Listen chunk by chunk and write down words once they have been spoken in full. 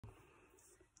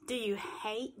Do you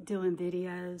hate doing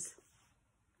videos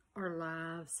or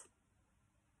lives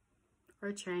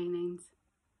or trainings?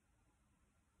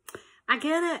 I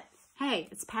get it. Hey,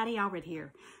 it's Patti Allred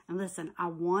here. And listen, I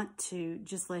want to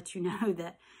just let you know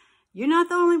that you're not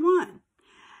the only one.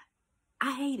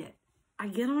 I hate it. I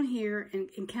get on here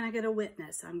and can I get a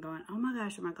witness? I'm going, oh my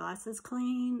gosh, are my glasses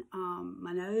clean?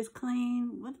 My nose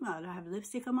clean? What do I have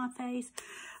lipstick on my face?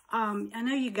 I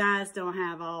know you guys don't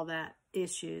have all that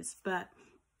issues, but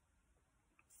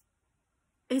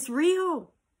it's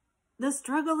real. The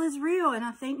struggle is real, and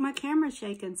I think my camera's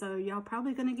shaking, so y'all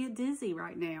probably going to get dizzy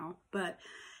right now. But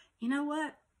you know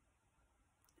what?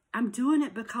 I'm doing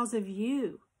it because of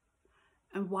you.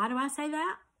 And why do I say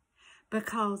that?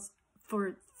 Because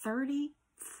for 30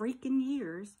 freaking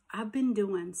years, I've been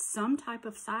doing some type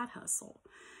of side hustle.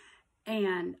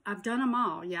 And I've done them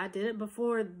all. Yeah, I did it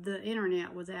before the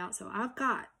internet was out. So I've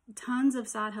got tons of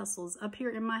side hustles up here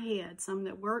in my head. Some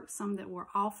that worked, some that were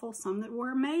awful, some that were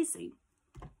amazing.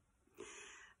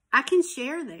 I can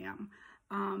share them.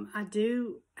 I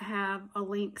do have a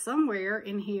link somewhere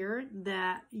in here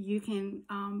that you can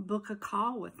book a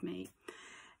call with me.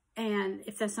 And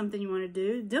if that's something you want to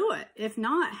do, do it. If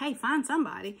not, hey, find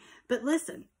somebody. But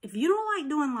listen, if you don't like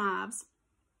doing lives,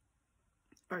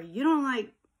 or you don't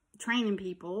like training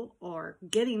people, or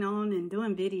getting on and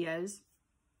doing videos,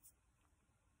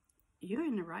 you're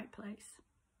in the right place.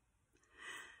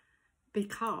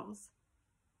 Because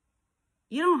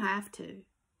you don't have to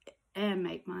and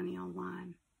make money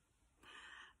online.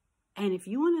 And if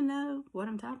you want to know what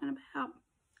I'm talking about,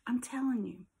 I'm telling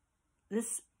you,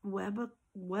 this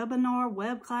webinar,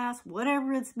 web class,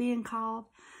 whatever it's being called,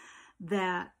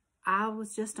 that I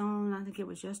was just on, I think it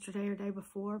was yesterday or day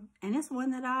before, and it's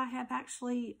one that I have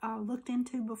actually looked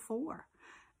into before.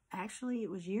 Actually, it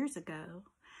was years ago.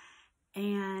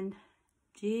 And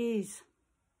geez,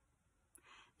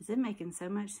 is it making so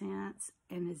much sense?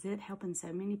 And is it helping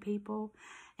so many people?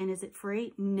 And is it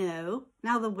free? No.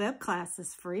 Now the web class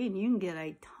is free and you can get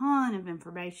a ton of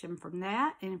information from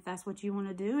that. And if that's what you want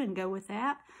to do and go with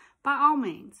that, by all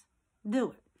means,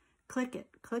 do it. Click it.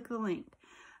 Click the link.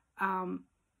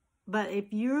 But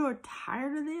if you're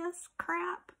tired of this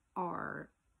crap,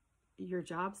 or your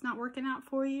job's not working out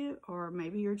for you, or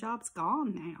maybe your job's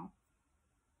gone now,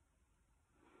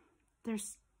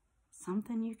 there's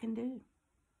something you can do.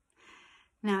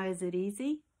 Now, is it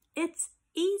easy? It's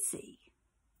easy.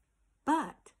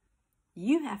 But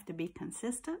you have to be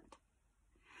consistent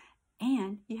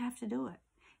and you have to do it.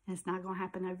 And it's not going to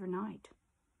happen overnight.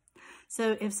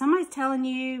 So if somebody's telling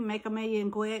you, make $1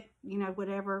 million quick, you know,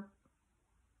 whatever.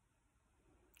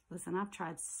 Listen, I've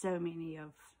tried so many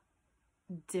of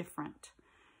different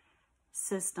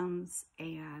systems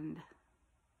and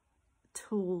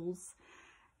tools.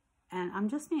 And I'm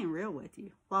just being real with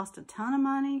you. Lost a ton of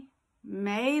money.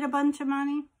 Made a bunch of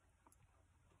money.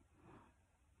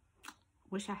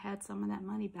 Wish I had some of that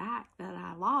money back that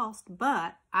I lost,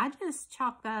 but I just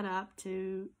chalk that up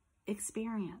to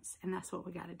experience, and that's what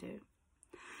we got to do.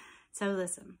 So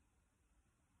listen,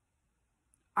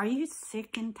 are you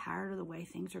sick and tired of the way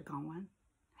things are going?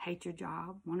 Hate your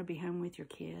job, want to be home with your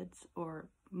kids, or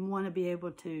want to be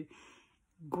able to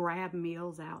grab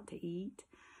meals out to eat,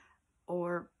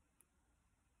 or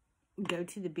go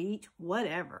to the beach,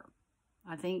 whatever.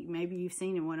 I think maybe you've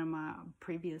seen in one of my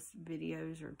previous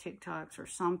videos or TikToks or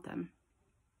something.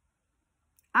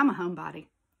 I'm a homebody.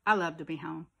 I love to be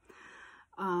home.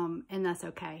 And that's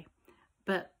okay.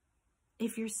 But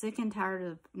if you're sick and tired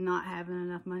of not having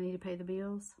enough money to pay the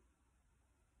bills,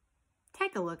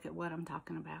 take a look at what I'm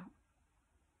talking about.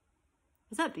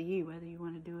 It's up to you whether you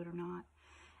want to do it or not.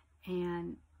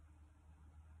 And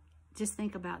just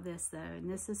think about this, though. And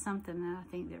this is something that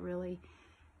I think that really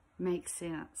makes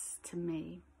sense to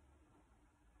me.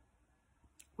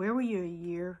 Where were you a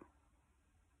year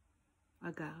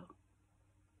ago?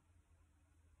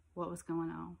 What was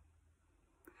going on?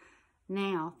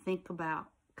 Now think about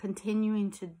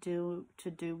continuing to do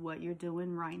what you're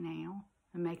doing right now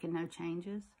and making no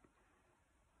changes.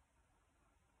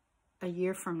 A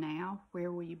year from now,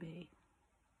 where will you be?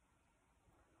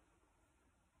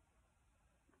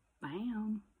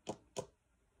 Bam.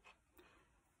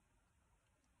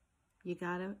 You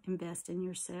got to invest in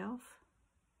yourself,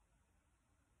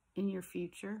 in your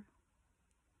future.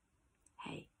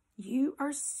 Hey, you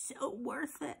are so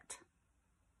worth it.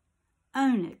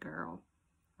 Own it, girl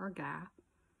or guy.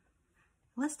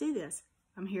 Let's do this.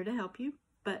 I'm here to help you,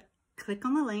 but click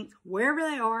on the link wherever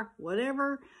they are,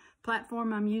 whatever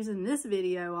platform I'm using this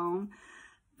video on.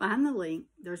 Find the link.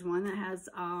 There's one that has,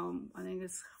 I think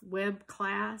it's web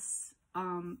class.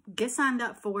 Get signed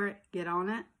up for it. Get on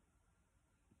it.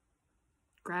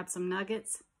 grab some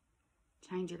nuggets,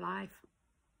 change your life.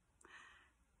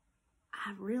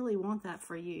 I really want that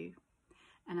for you.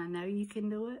 And I know you can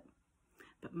do it.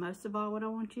 But most of all, what I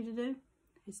want you to do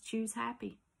is choose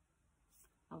happy.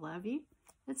 I love you.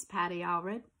 It's Patti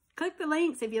Allred. Click the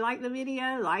links if you like the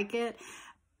video, like it.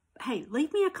 Hey,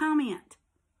 leave me a comment.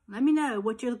 Let me know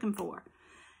what you're looking for.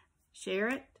 Share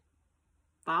it.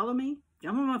 Follow me.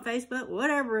 Jump on my Facebook.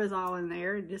 Whatever is all in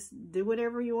there. Just do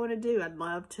whatever you want to do. I'd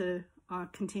love to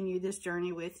continue this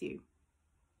journey with you.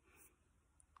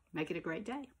 Make it a great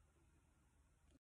day.